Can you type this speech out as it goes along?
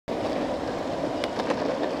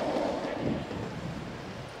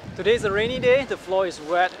Today's a rainy day, the floor is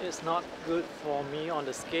wet, it's not good for me on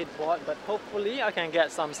the skateboard, but hopefully I can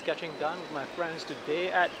get some sketching done with my friends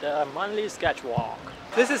today at the monthly sketchwalk.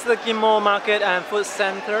 This is the Ghim Moh Market and Food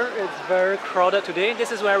Center. It's very crowded today.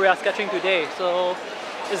 This is where we are sketching today, so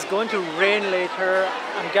it's going to rain later.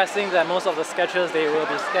 I'm guessing that most of the sketchers, they will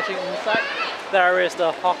be sketching inside. There is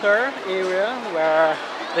the hawker area where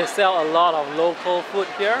they sell a lot of local food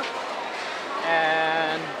here,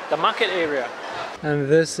 and the market area. And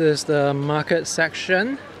this is the market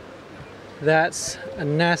section. That's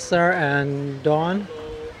Nasser and Dawn.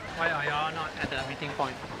 Why are y'all not at the meeting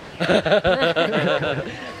point?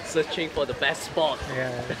 Searching for the best spot.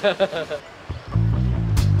 Yeah.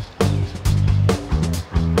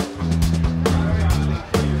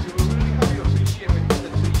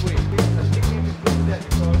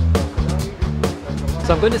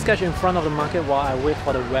 So I'm going to sketch in front of the market while I wait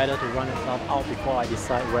for the weather to run itself out before I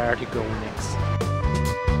decide where to go next.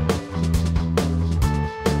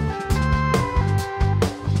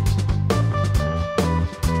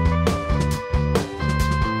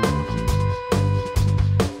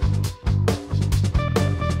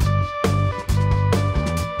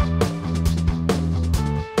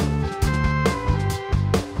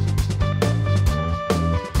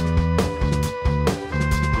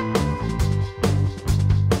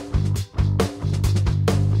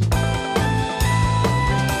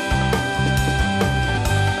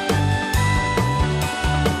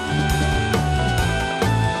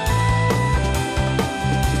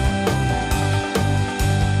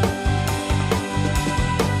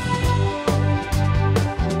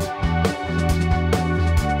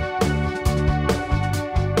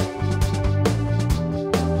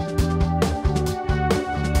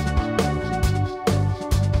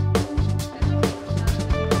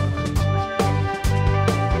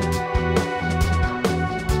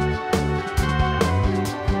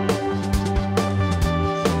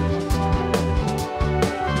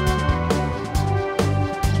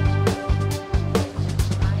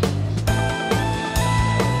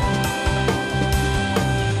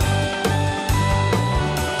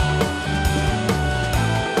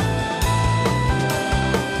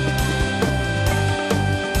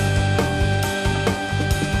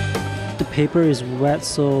 The paper is wet,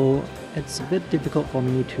 so it's a bit difficult for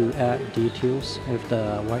me to add details with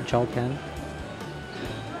the white gel pen.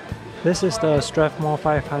 This is the Strathmore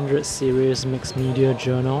 500 series mixed media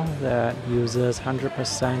journal that uses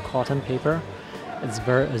 100% cotton paper. It's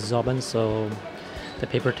very absorbent, so the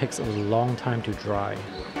paper takes a long time to dry.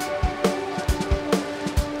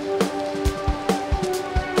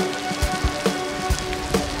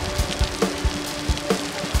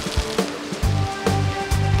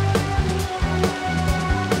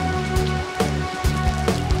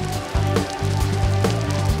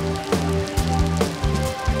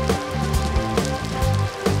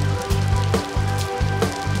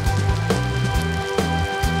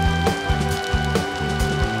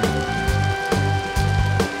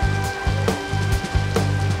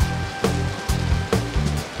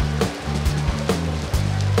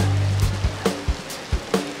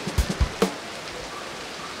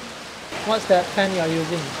 What's that pen you're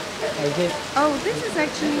using? Oh, this is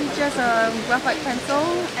actually just a graphite pencil,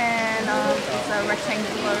 and it's a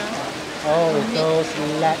rectangular. Oh, those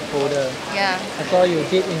lead holder. Yeah. I saw you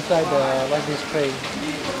did inside the, what's this tray?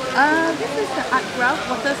 This is the ArtGraf,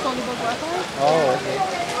 water soluble graphite. Oh, okay.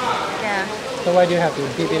 Yeah. So why do you have to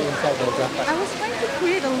dip it inside the graphite? I was trying to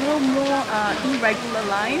create a little more irregular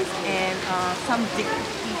lines and some deeper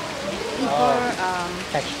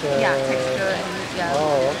texture. Yeah, texture and yeah.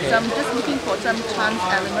 Oh, okay. So I'm just looking for some chance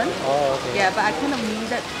element. Oh, okay. Yeah, but I kind of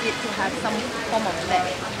needed it to have some form of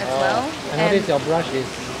depth as well. I noticed your brush is...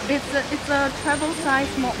 It's a travel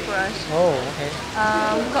size mop brush. Oh, okay.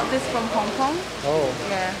 We got this from Hong Kong. Oh.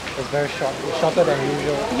 Yeah. It's very short. It's shorter than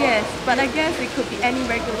usual. Yes, but I guess it could be any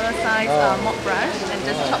regular size mop brush and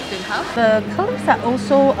just chopped in half. The colors are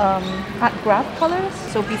also ArtGraf colors.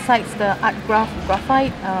 So besides the ArtGraf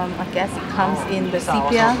graphite, I guess it comes in the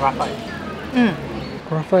sepia. Graphite.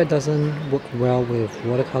 Graphite doesn't work well with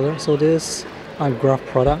watercolor, so this ArtGraf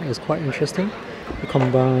product is quite interesting. It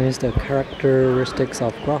combines the characteristics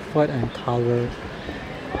of graphite and color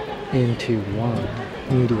into one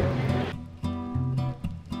medium.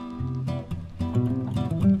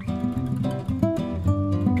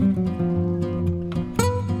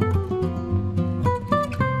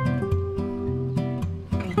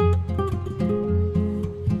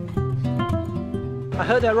 I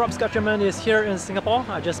heard that Rob Sketcherman is here in Singapore.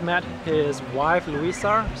 I just met his wife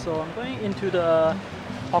Louisa, so I'm going into the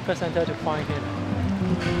hawker center to find him.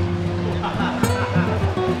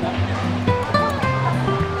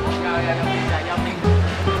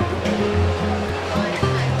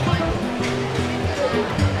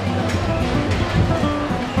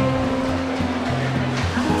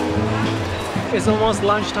 It's almost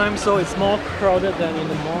lunchtime, so it's more crowded than in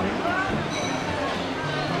the morning.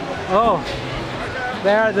 Oh,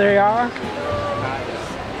 there they are.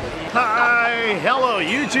 Hi, hello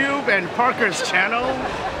YouTube and Parker's channel.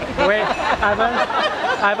 Wait, I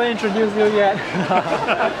haven't introduced you yet.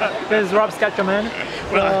 This is Rob Sketcherman.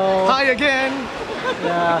 So, Hi again.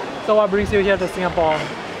 yeah. So what brings you here to Singapore?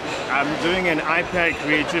 I'm doing an iPad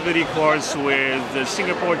creativity course with the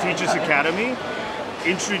Singapore Teachers Academy,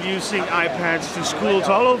 introducing iPads to schools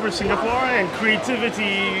all over Singapore and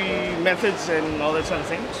creativity methods and all that sort of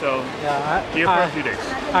thing. So Yeah, here for a few days.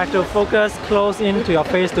 I have to focus close into your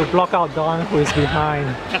face to block out Don, who is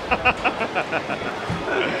behind.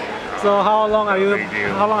 So how long are you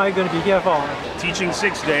going to be here for? Teaching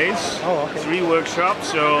 6 days, Oh, okay. 3 workshops,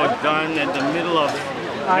 so done at the middle of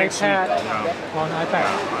next week. iPad on iPad.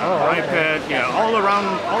 Oh, okay. iPad,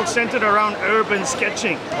 yeah, all centered around urban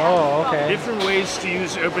sketching. Oh, okay. Different ways to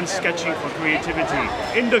use urban sketching for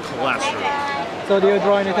creativity in the classroom. So do you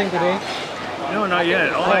draw anything today? No, not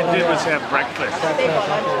yet. All I did was have breakfast.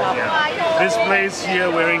 Yeah. This place here,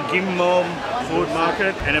 we're in Ghim Moh food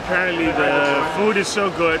market, and apparently the food is so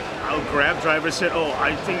good, our Grab driver said, oh,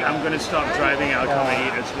 I think I'm going to stop driving, I'll come and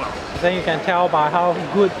eat as well. Then you can tell by how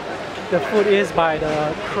good the food is by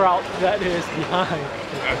the crowd that is behind.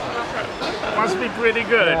 Must be pretty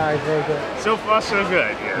good. Yeah, it's very good. So far, so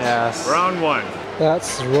good. Yes. Round 1.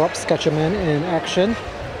 That's Rob Sketcherman in action.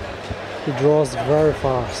 He draws very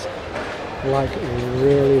fast, like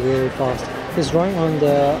really fast. He's drawing on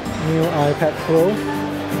the new iPad Pro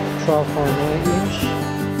 12.9 inch.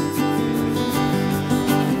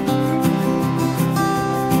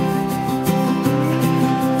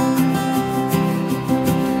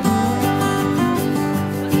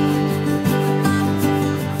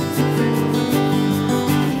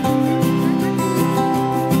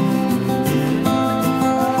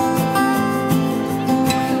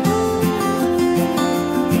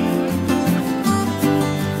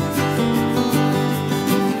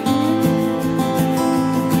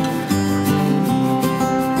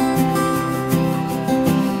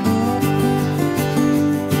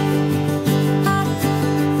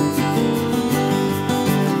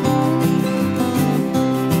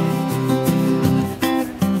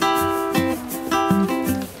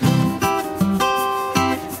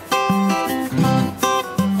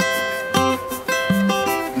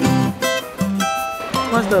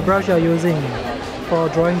 What's the brush you're using for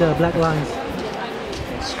drawing the black lines?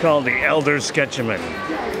 It's called the Elder Sketcherman.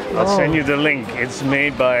 I'll send you the link. It's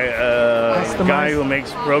made by a guy who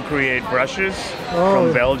makes Procreate brushes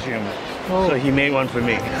from Belgium. So he made one for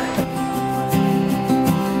me.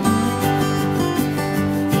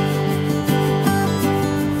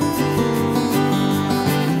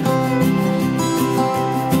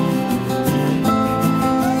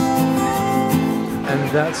 And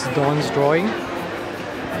that's Don's drawing.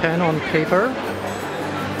 Pen on paper.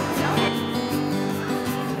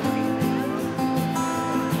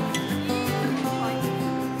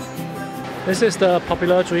 This is the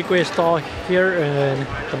popular Zui Gui store here in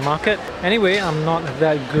the market. Anyway, I'm not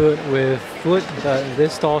that good with food, but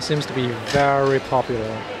this store seems to be very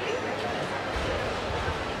popular.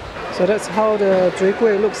 So that's how the Zui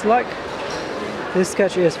Gui looks like. This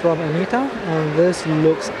sketch is from Anita, and this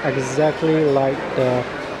looks exactly like the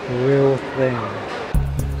real thing.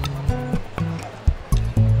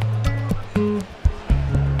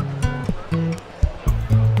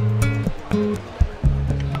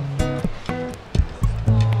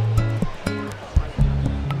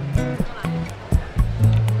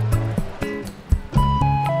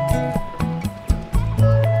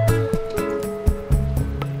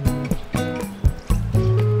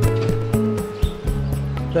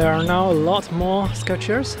 There are now a lot more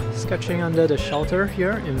sketchers sketching under the shelter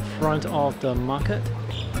here in front of the market.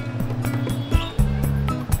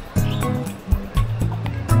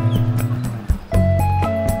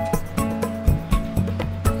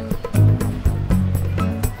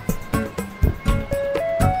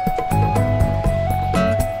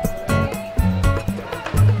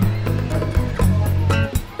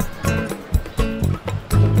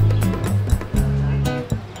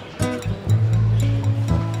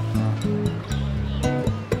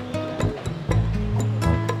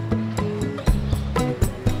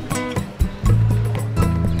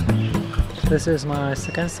 This is my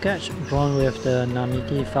second sketch, drawn with the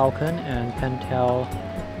Namiki Falcon and Pentel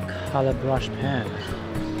color brush pen.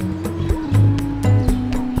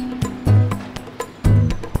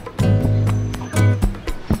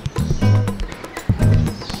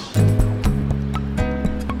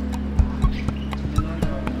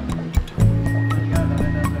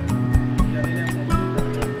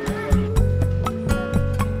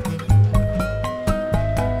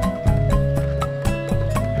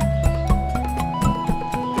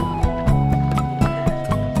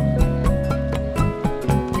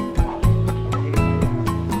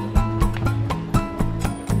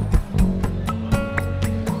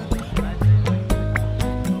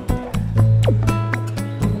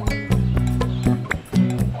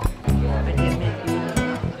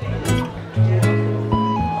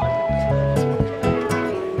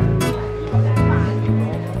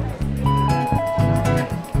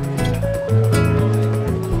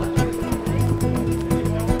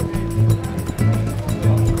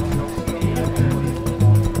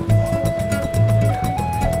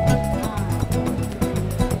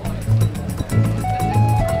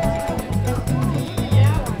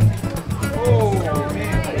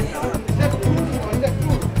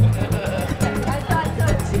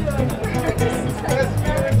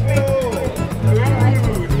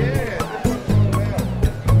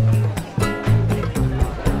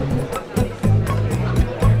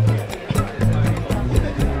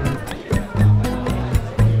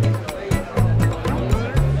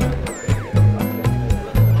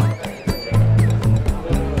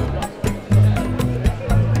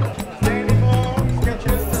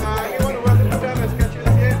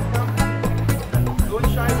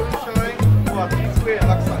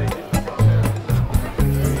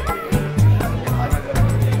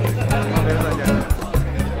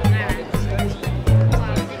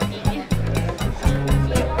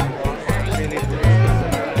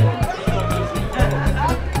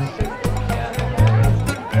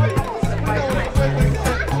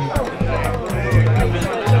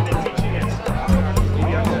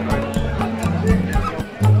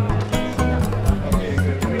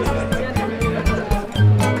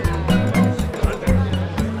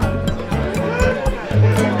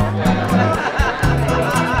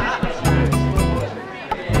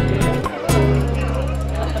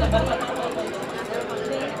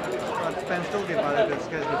 pencil dia pada the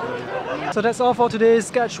sketch gitu. So that's all for today's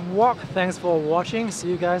sketch walk. Thanks for watching. See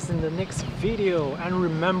you guys in the next video. And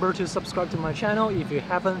remember to subscribe to my channel if you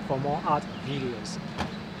haven't for more art videos.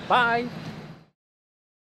 Bye!